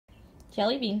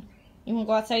Jelly Bean, you want to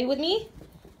go outside with me?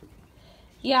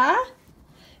 Yeah?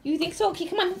 You think so? Okay,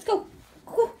 come on, let's go.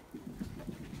 Go.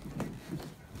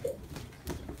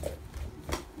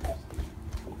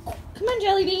 Come on,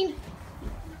 Jelly Bean.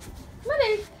 Come on,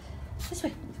 baby. This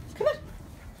way. Come on.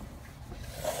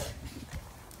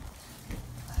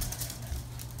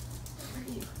 Where are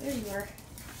you? There you are.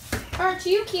 Aren't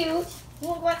you cute? You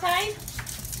want to go outside?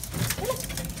 Come on.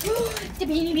 The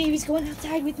Beanie Baby's going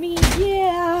outside with me.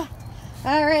 Yeah.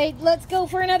 All right, let's go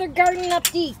for another garden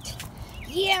update.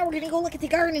 Yeah, we're going to go look at the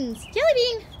gardens. Jelly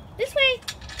Bean, this way.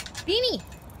 Beanie.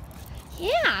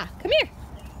 Yeah, come here.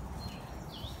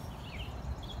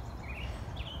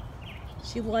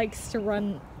 She likes to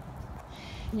run,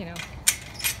 you know,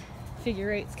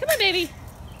 figure eights. Come on, baby.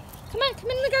 Come in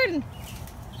the garden.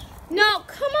 No,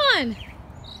 come on.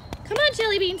 Come on,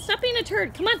 Jelly Bean. Stop being a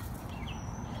turd. Come on.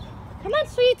 Come on,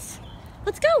 sweets.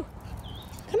 Let's go.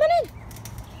 Come on in.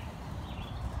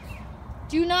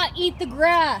 Do not eat the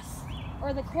grass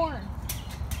or the corn.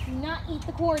 Do not eat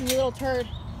the corn, you little turd.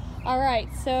 All right,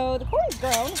 so the corn's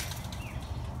grown.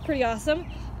 Pretty awesome.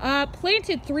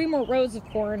 Planted 3 more rows of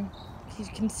corn. You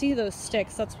can see those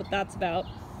sticks. That's what that's about.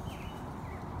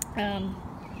 And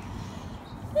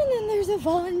then there's a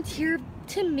volunteer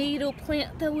tomato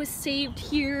plant that was saved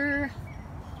here.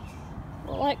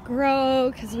 We'll let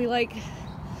grow because we like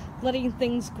letting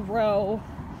things grow.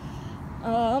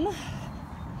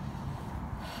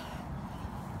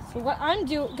 So what I'm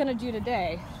gonna do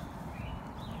today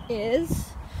is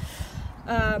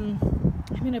I'm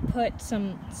gonna put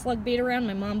some slug bait around.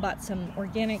 My mom bought some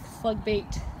organic slug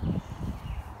bait,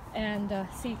 and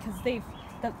see, because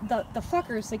the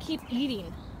fuckers, they keep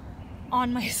eating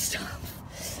on my stuff.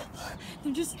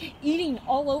 They're just eating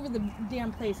all over the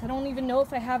damn place. I don't even know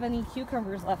if I have any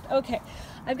cucumbers left. Okay,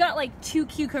 I've got like 2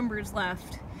 cucumbers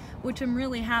left, which I'm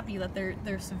really happy that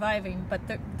they're surviving, but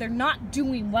they're not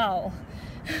doing well.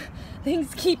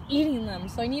 Things keep eating them,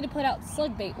 so I need to put out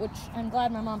slug bait, which I'm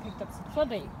glad my mom picked up some slug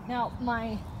bait. Now,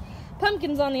 my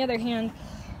pumpkins, on the other hand,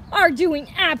 are doing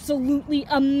absolutely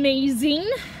amazing.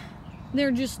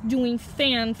 They're just doing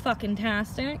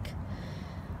fan-fucking-tastic.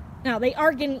 Now, they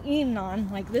are getting eaten on,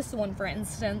 like this one, for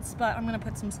instance, but I'm gonna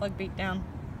put some slug bait down.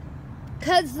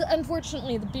 Because,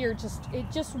 unfortunately, the beer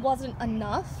just wasn't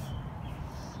enough.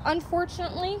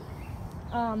 Unfortunately,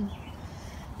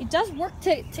 it does work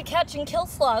to catch and kill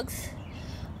slugs.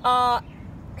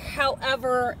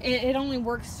 However, it only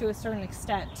works to a certain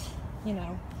extent, you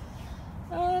know.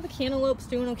 The cantaloupe's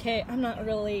doing okay. I'm not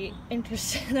really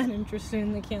that interested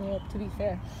in the cantaloupe, to be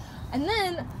fair. And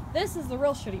then, this is the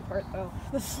real shitty part, though.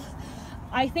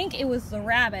 I think it was the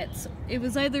rabbits. It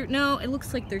was either, no, it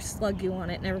looks like there's slug goo on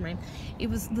it, never mind. It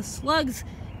was the slugs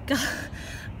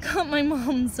got my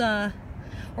mom's,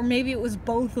 or maybe it was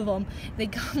both of them. They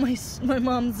got my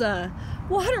mom's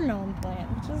watermelon plant,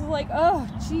 which is like, oh,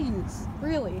 jeez,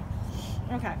 really?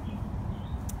 Okay,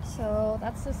 so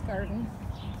that's this garden.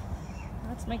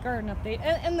 That's my garden update.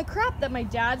 And the crap that my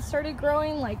dad started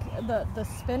growing, like the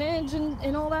spinach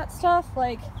and all that stuff,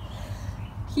 like,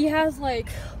 he has like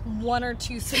 1 or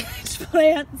 2 spinach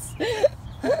plants.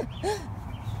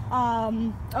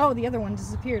 Oh, the other one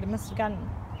disappeared. It must have gotten,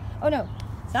 oh no,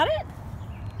 is that it?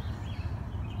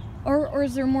 Or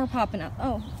is there more popping up?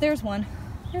 Oh, there's one.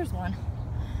 There's one.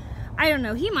 I don't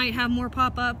know. He might have more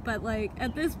pop up, but like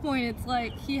at this point, it's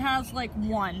like he has like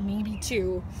 1, maybe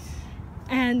 2,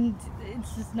 and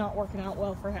it's just not working out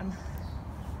well for him.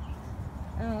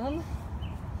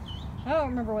 I don't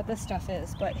remember what this stuff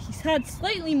is, but he's had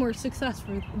slightly more success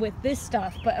with this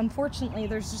stuff, but unfortunately,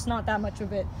 there's just not that much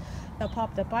of it that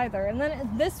popped up either. And then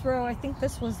this row, I think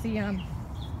this was the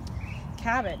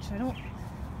cabbage.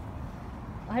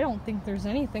 I don't think there's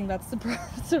anything that's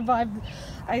survived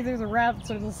either the rabbits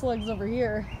or the slugs over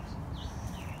here.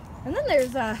 And then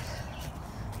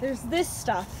there's this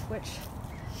stuff, which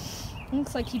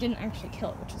looks like he didn't actually kill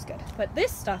it, which is good. But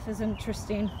this stuff is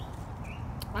interesting.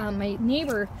 My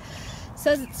neighbor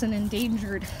says it's an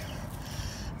endangered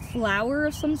flower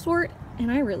of some sort,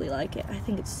 and I really like it. I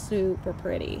think it's super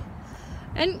pretty.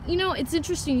 And, you know, it's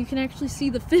interesting. You can actually see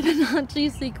the Fibonacci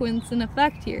sequence in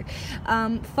effect here.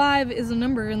 5 is a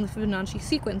number in the Fibonacci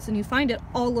sequence, and you find it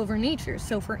all over nature.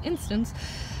 So, for instance,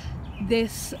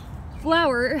 this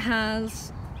flower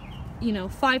has, you know,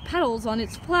 5 petals on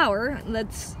its flower.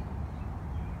 That's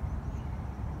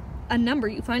a number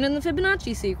you find in the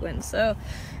Fibonacci sequence. So,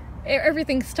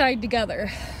 everything's tied together.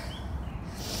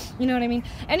 You know what I mean?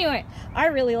 Anyway, I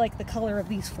really like the color of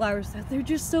these flowers. They're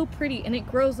just so pretty, and it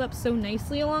grows up so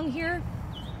nicely along here.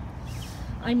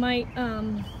 I might, I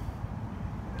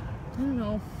don't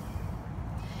know.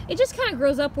 it just kind of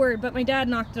grows upward, but my dad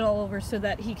knocked it all over so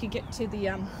that he could get to the,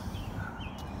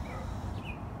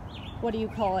 what do you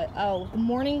call it? Oh, the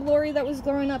morning glory that was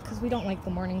growing up, because we don't like the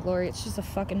morning glory. It's just a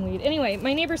fucking weed. Anyway,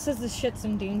 my neighbor says this shit's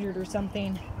endangered or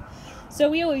something. So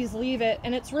we always leave it,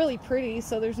 and it's really pretty,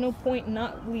 so there's no point in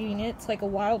not leaving it. It's like a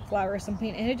wildflower or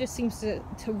something, and it just seems to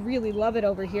really love it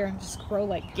over here and just grow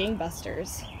like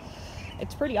gangbusters.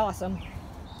 It's pretty awesome.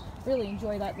 Really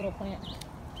enjoy that little plant.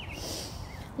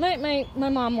 My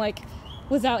mom, like,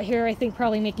 was out here, I think,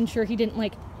 probably making sure he didn't,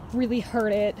 like, really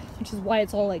hurt it, which is why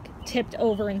it's all, like, tipped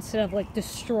over instead of, like,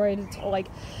 destroyed. It's all, like,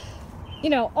 you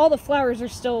know, all the flowers are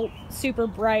still super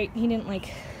bright. He didn't, like,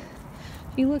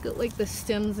 if you look at, like, the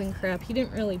stems and crap, he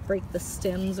didn't really break the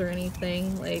stems or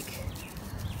anything. Like,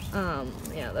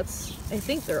 yeah, that's, I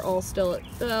think they're all still,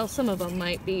 well, some of them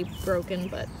might be broken,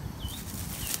 but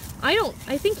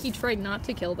I think he tried not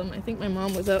to kill them. I think my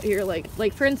mom was out here,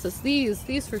 like for instance,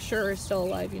 these for sure are still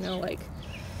alive, you know, like,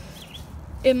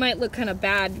 it might look kind of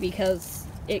bad because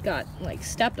it got, like,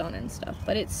 stepped on and stuff,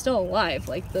 but it's still alive.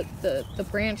 Like, the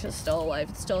branch is still alive.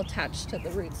 It's still attached to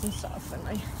the roots and stuff,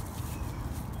 and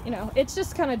you know, it's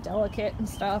just kind of delicate and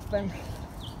stuff, and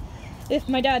if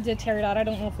my dad did tear it out, I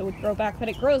don't know if it would grow back, but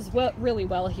it grows really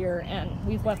well here, and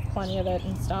we've left plenty of it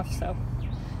and stuff, so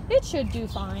it should do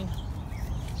fine.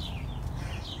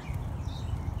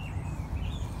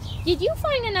 Did you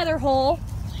find another hole?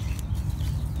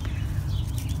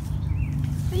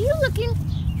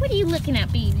 What are you looking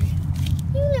at, baby?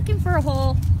 Are you looking for a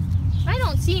hole? I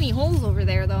don't see any holes over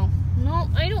there, though. No,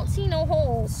 I don't see no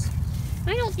holes.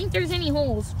 I don't think there's any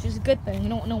holes, which is a good thing. We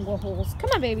don't know what holes. Come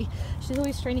on, baby. She's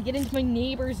always trying to get into my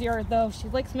neighbor's yard, though. She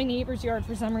likes my neighbor's yard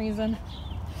for some reason.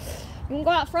 You wanna go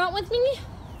out front with me?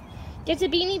 Get a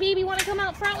beanie, baby. Wanna come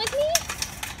out front with me?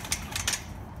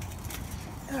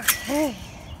 Okay.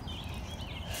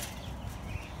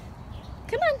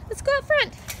 Come on, let's go out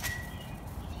front.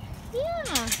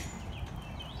 Yeah.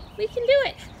 We can do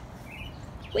it.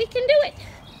 We can do it.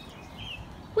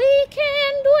 We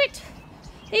can do it.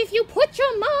 If you put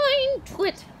your mind to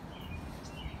it.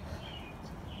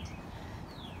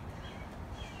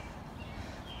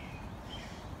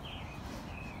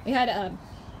 We had a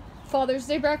Father's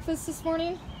Day breakfast this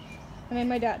morning. I made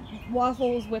my dad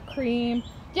waffles, whipped cream.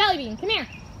 Jelly Bean, come here.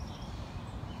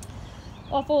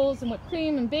 Waffles and whipped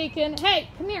cream and bacon. Hey,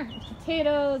 come here.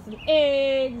 Potatoes and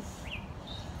eggs.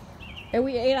 And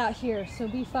we ate out here, so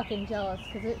be fucking jealous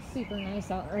because it's super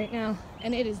nice out right now.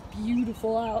 And it is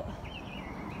beautiful out.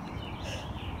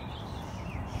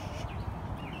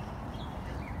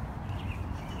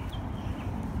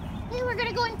 Hey, we're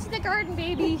gonna go into the garden,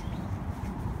 baby.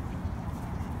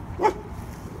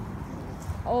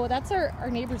 Oh, that's our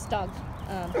neighbor's dog,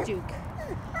 Duke.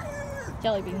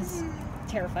 Jelly Bean's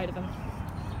terrified of him.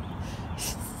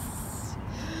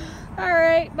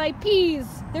 Alright, my peas.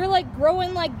 They're like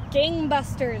growing like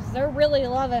gangbusters. They're really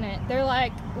loving it. They're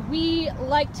like, we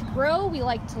like to grow, we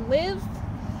like to live.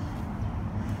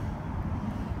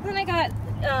 Then I got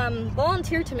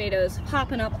volunteer tomatoes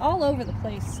popping up all over the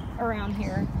place around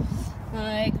here.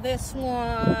 Like this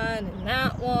one, and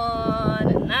that one,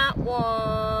 and that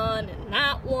one, and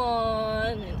that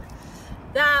one, and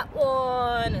that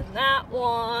one, and that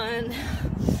one,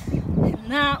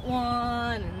 and that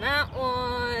one, and that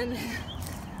one.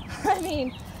 I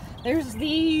mean, there's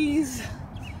these.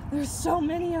 There's so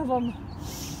many of them.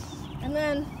 And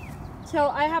then, so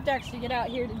I have to actually get out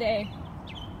here today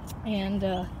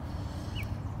and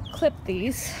clip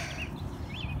these.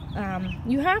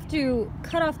 You have to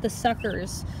cut off the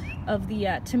suckers of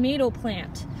the tomato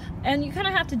plant, and you kind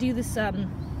of have to do this.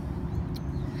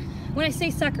 When I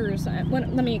say suckers,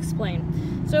 let me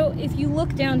explain. So if you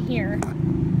look down here,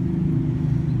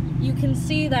 you can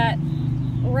see that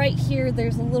right here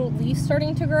there's a little leaf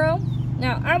starting to grow.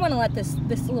 Now I want to let this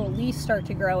little leaf start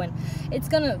to grow, and it's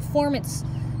going to form its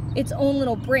own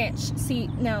little branch. See,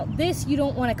 now this you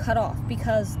don't want to cut off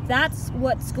because that's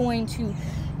what's going to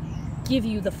give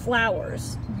you the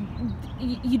flowers.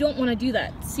 You don't want to do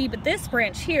that. See, but this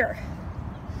branch here,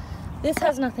 this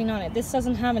has nothing on it. This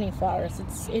doesn't have any flowers.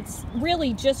 It's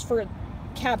really just for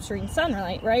capturing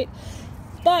sunlight, right?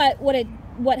 But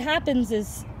what happens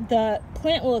is the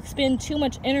plant will expend too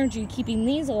much energy keeping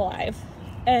these alive,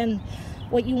 and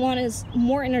what you want is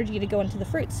more energy to go into the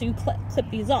fruit, so you clip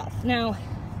these off. Now,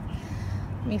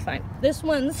 let me find this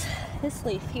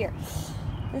leaf here.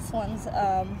 This one's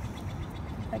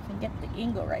if I can get the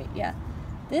angle right, yeah.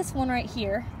 This one right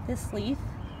here, this leaf,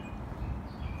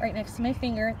 right next to my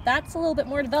finger, that's a little bit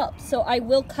more developed, so I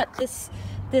will cut this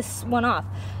one off.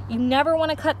 You never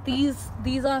want to cut these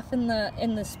off in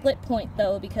the split point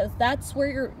though, because that's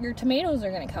where your tomatoes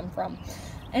are going to come from.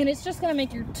 And it's just going to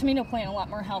make your tomato plant a lot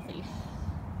more healthy.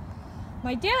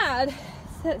 My dad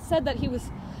said that he was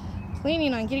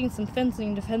planning on getting some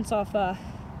fencing to fence off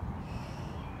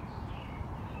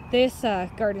this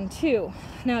garden too.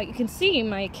 Now you can see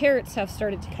my carrots have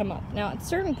started to come up. Now at a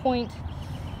certain point,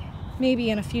 maybe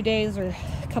in a few days or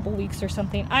a couple weeks or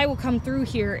something, I will come through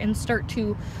here and start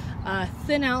to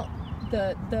thin out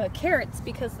the carrots,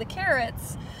 because the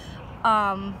carrots,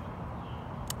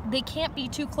 they can't be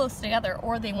too close together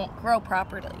or they won't grow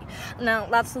properly. Now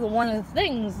that's one of the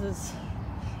things is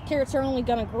carrots are only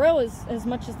going to grow as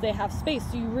much as they have space,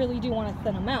 so you really do want to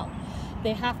thin them out.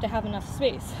 They have to have enough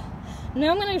space.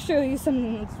 Now I'm going to show you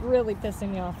something that's really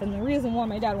pissing me off, and the reason why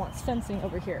my dad wants fencing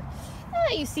over here.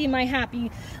 You see my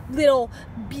happy little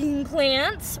bean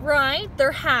plants, right?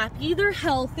 They're happy, they're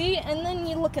healthy, and then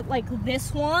you look at like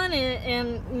this one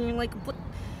and you're like, but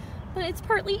it's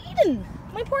partly eaten,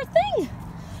 my poor thing.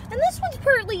 And this one's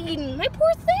partly eaten, my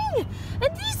poor thing.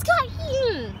 And these got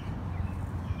eaten.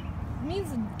 It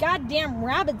means the goddamn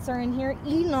rabbits are in here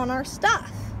eating on our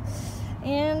stuff.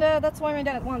 And that's why my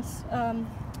dad wants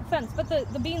fence. But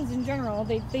the beans in general,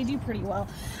 they do pretty well.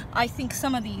 I think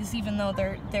some of these, even though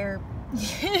they're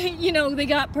you know, they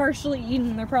got partially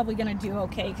eaten, they're probably gonna do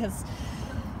okay, because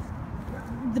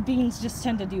the beans just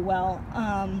tend to do well.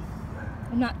 I'm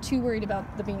not too worried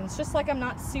about the beans, just like I'm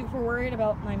not super worried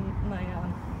about my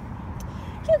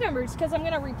cucumbers, because I'm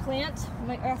gonna replant.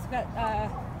 I've got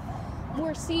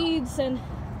more seeds, and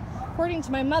according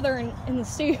to my mother in the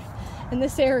state, in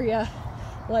this area,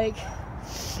 like,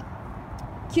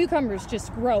 cucumbers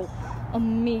just grow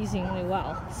amazingly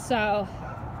well. So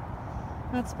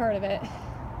that's part of it.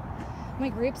 My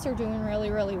grapes are doing really,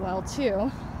 really well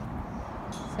too.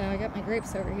 So I got my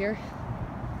grapes over here.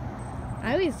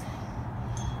 I always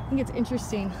think it's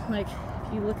interesting, like,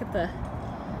 if you look at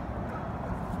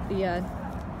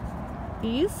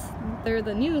these, they're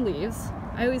the new leaves.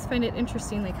 I always find it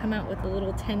interesting, they come out with a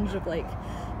little tinge of like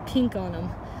pink on them.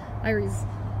 I always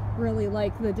really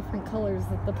like the different colors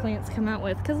that the plants come out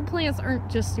with, because the plants aren't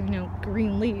just, you know,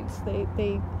 green leaves.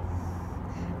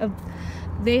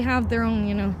 They have their own,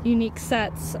 you know, unique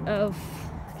sets of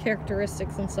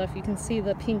characteristics and stuff. You can see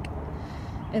the pink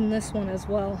in this one as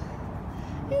well.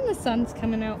 And the sun's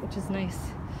coming out, which is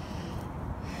nice.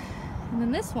 And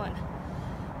then this one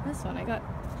I got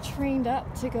trained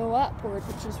up to go upward,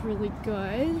 which is really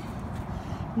good.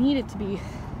 Need it to be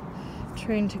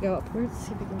trained to go upward. Let's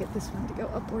see if we can get this one to go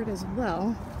upward as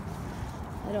well.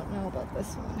 I don't know about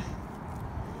this one.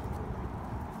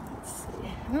 Let's see.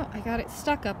 Oh, I got it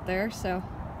stuck up there, so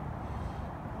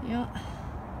yeah,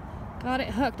 got it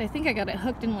hooked. I think I got it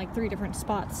hooked in like 3 different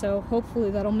spots, so hopefully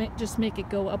that'll just make it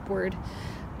go upward.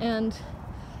 And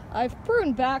I've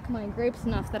pruned back my grapes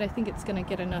enough that I think it's gonna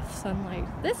get enough sunlight.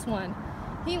 This one,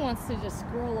 he wants to just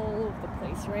scroll all over the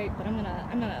place, right? But I'm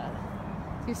gonna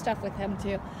do stuff with him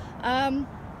too. And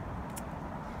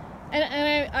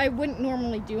I wouldn't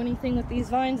normally do anything with these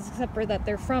vines, except for that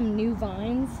they're from new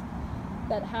vines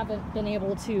that haven't been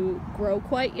able to grow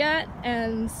quite yet,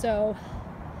 and so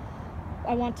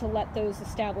I want to let those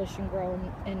establish and grow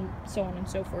and so on and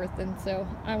so forth. And so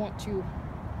I want to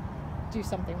do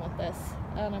something with this,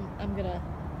 and I'm gonna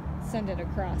send it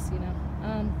across, you know.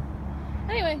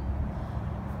 Anyway,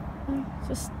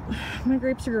 just my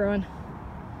grapes are growing.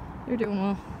 They're doing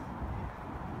well.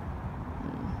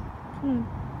 Come on.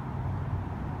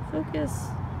 Focus.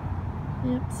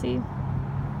 Yep, see?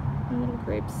 My little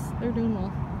grapes. They're doing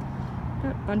well.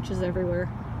 Got bunches everywhere.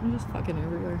 I'm just fucking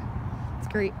everywhere. It's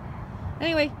great.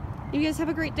 Anyway, you guys have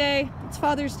a great day. It's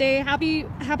Father's Day. Happy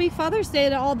Father's Day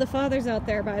to all the fathers out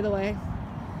there, by the way.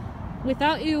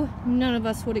 Without you, none of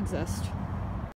us would exist.